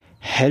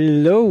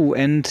Hello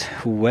and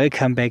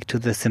welcome back to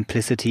the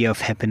Simplicity of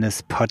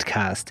Happiness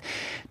podcast.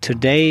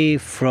 Today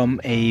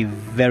from a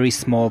very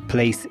small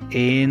place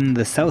in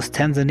the South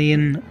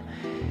Tanzanian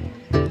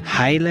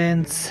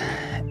highlands,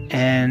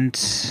 and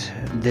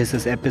this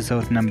is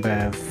episode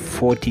number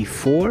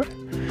 44.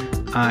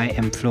 I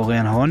am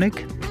Florian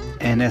Hornig,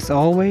 and as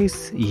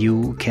always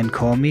you can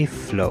call me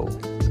Flo.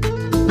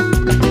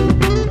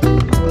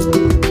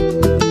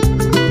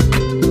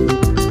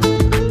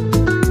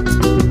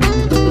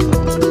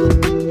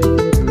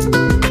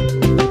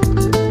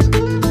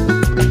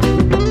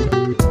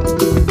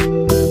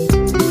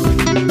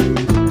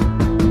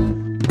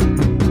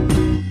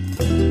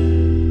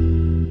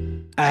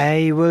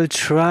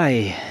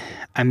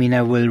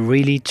 I will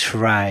really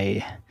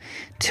try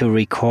to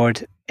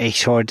record a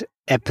short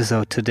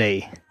episode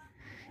today.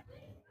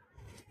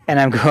 And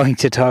I'm going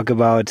to talk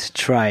about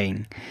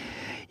trying.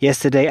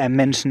 Yesterday I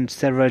mentioned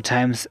several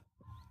times,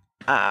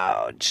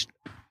 ouch.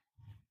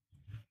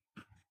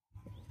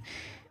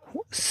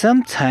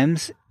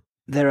 Sometimes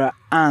there are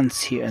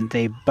ants here and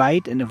they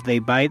bite, and if they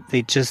bite,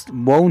 they just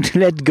won't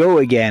let go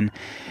again.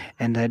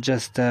 And I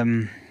just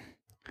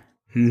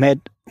met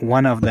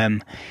one of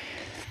them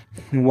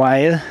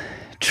while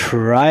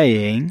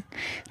trying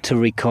to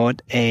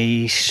record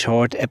a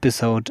short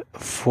episode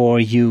for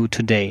you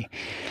today.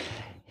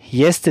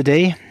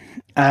 Yesterday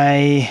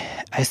I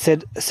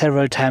said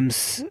several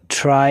times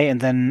try, and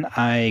then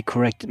I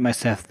corrected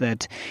myself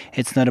that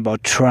it's not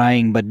about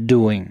trying but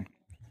doing.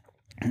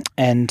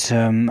 And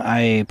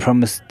I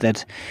promised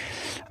that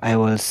I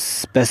will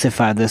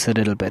specify this a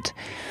little bit.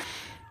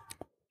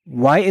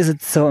 Why is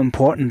it so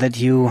important that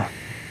you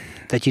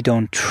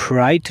don't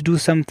try to do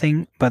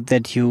something, but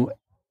that you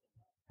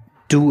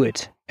do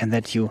it, and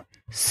that you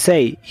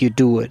say you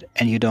do it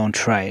and you don't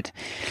try it?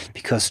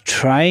 Because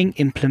trying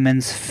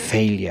implements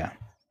failure.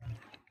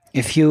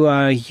 If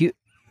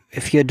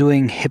you're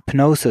doing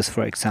hypnosis,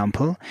 for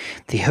example,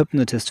 the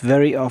hypnotist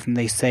very often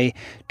they say,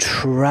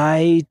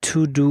 try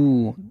to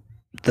do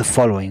the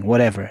following,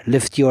 whatever,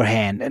 lift your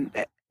hand. And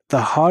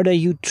the harder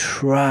you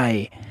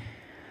try,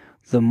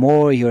 the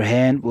more your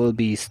hand will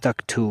be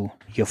stuck to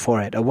your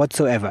forehead or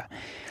whatsoever.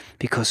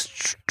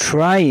 Because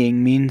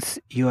trying means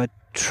you are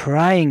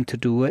trying to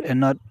do it and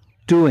not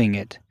doing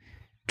it.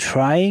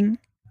 Trying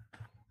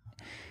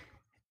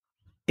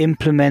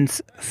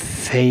implements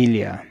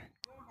failure.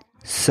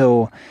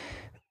 So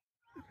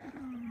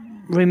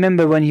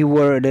remember when you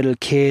were a little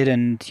kid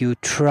and you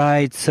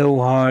tried so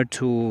hard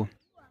to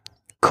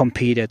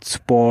compete at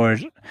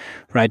sport,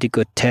 write a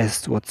good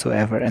test,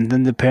 whatsoever, and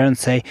then the parents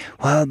say,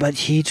 well, but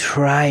he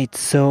tried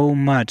so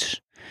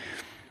much.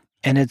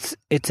 And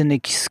it's an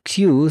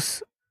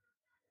excuse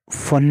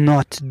for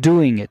not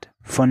doing it,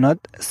 for not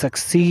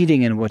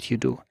succeeding in what you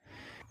do,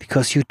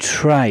 because you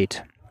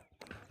tried.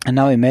 And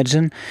now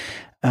imagine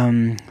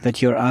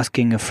that you're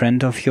asking a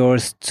friend of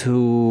yours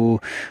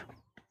to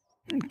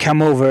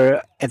come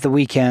over at the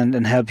weekend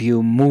and help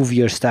you move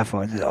your stuff.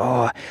 Or,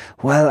 oh,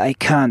 well, I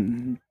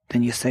can't.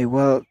 Then you say,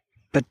 well,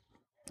 but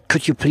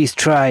could you please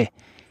try?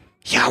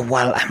 Yeah,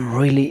 well,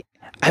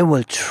 I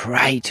will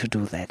try to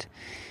do that.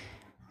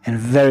 And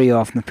very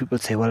often people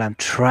say, well, I'm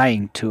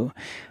trying to.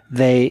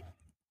 They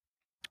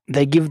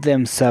give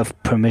themselves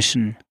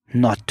permission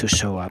not to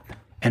show up.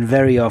 And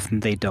very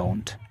often they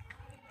don't.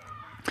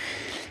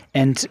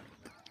 And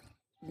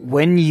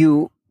when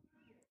you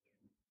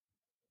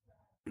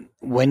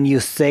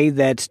say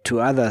that to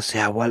others,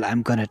 yeah, well,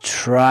 I'm going to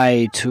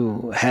try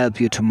to help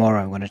you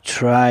tomorrow. I'm going to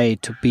try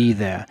to be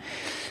there.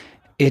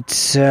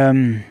 It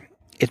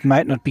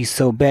might not be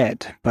so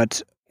bad,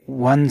 but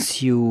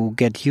once you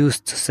get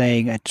used to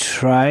saying I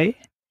try,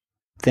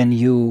 then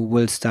you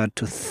will start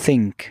to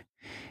think.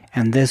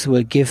 And this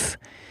will give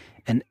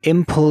an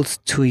impulse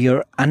to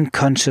your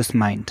unconscious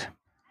mind.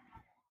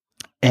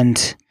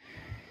 And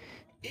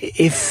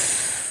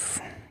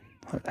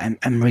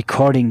I'm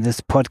recording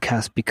this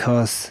podcast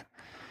because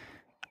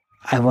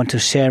I want to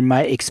share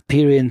my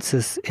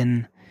experiences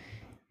in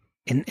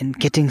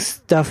getting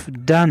stuff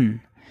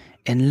done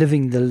and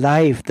living the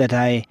life that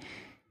I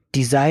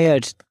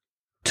desired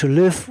to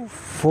live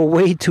for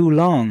way too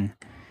long.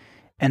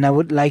 And I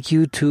would like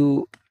you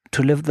to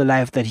live the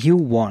life that you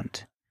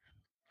want.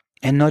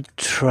 And not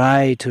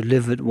try to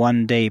live it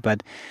one day,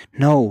 but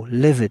no,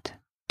 live it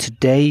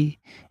today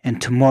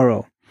and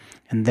tomorrow.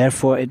 And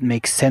therefore it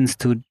makes sense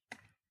to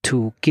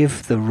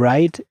give the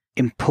right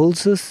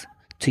impulses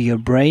to your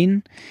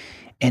brain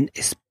and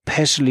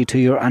especially to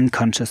your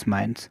unconscious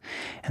mind.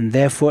 And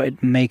therefore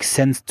it makes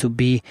sense to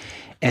be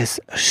as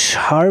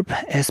sharp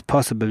as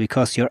possible,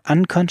 because your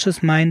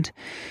unconscious mind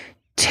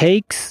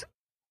takes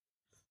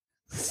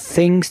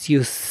things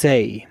you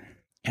say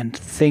and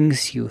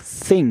things you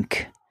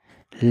think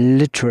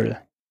literally.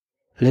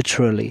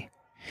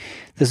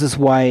 This is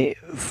why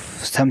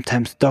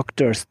sometimes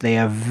doctors, they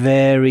are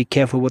very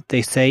careful what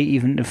they say,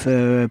 even if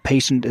a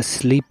patient is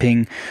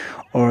sleeping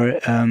or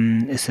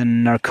is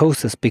in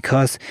narcosis,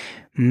 because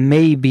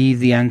maybe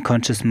the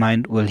unconscious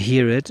mind will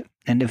hear it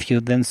And if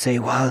you then say,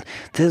 well,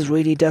 this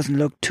really doesn't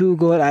look too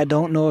good, I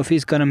don't know if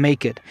he's going to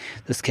make it.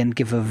 This can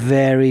give a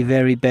very,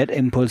 very bad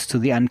impulse to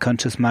the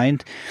unconscious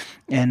mind.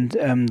 And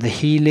the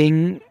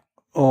healing,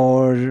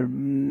 or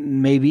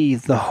maybe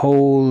the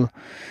whole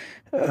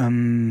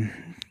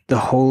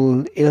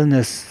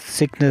illness,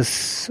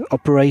 sickness,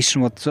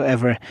 operation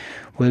whatsoever,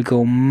 will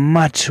go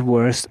much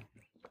worse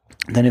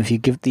than if you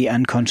give the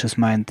unconscious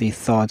mind the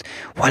thought,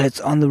 well, it's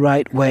on the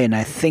right way and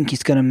I think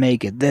he's going to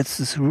make it. This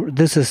is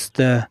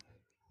the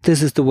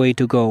way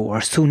to go, or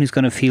soon he's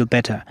going to feel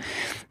better,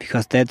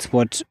 because that's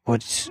what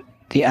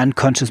the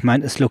unconscious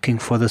mind is looking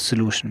for, the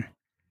solution.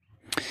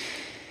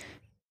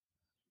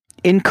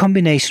 In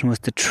combination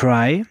with the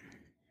try,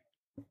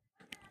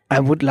 I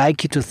would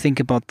like you to think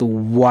about the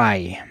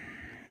why.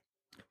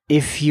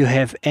 If you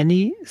have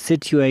any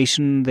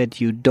situation that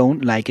you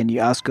don't like and you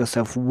ask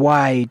yourself,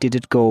 why did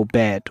it go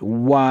bad?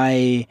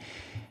 Why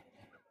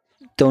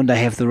don't I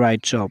have the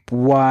right job?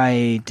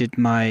 Why did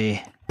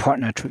my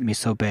partner treat me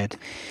so bad?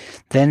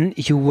 Then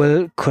you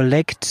will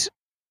collect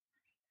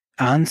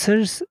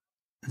answers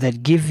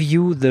that give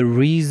you the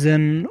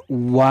reason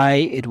why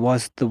it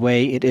was the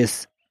way it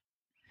is.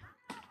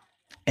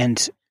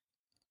 And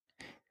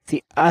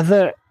the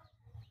other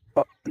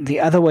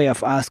way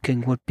of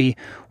asking would be,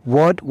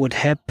 what would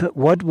happen?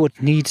 What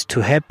would need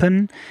to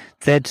happen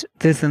that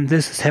this and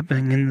this is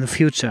happening in the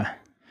future?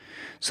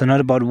 So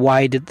not about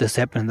why did this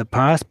happen in the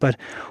past, but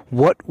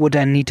what would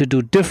I need to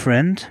do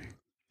different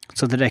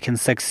so that I can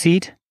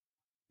succeed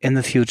in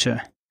the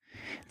future?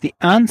 The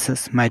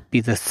answers might be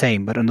the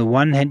same, but on the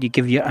one hand, you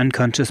give your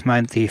unconscious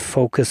mind the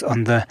focus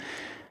on the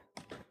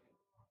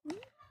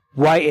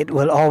why it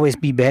will always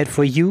be bad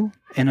for you,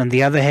 and on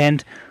the other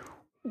hand,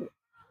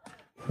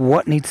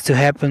 what needs to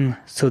happen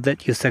so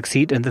that you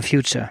succeed in the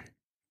future.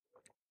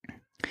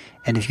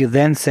 And if you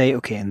then say,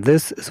 okay, and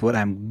this is what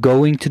I'm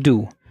going to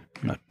do,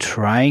 not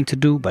trying to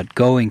do, but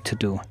going to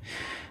do,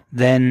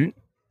 then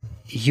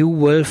you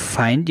will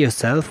find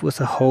yourself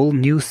with a whole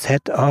new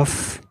set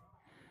of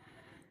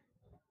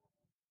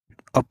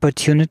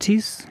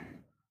opportunities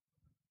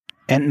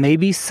and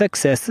maybe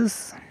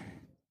successes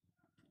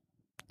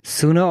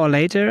sooner or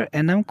later,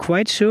 and I'm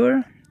quite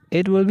sure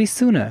it will be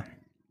sooner.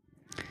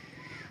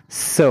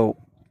 So,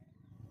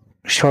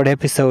 short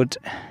episode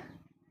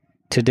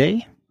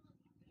today.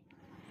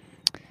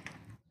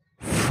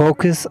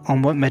 Focus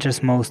on what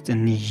matters most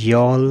in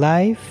your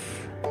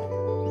life,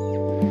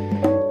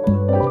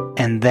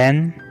 and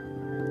then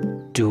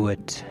do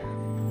it.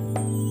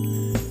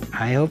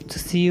 I hope to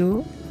see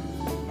you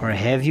or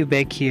have you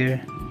back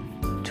here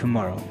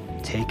tomorrow.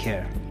 Take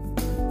care.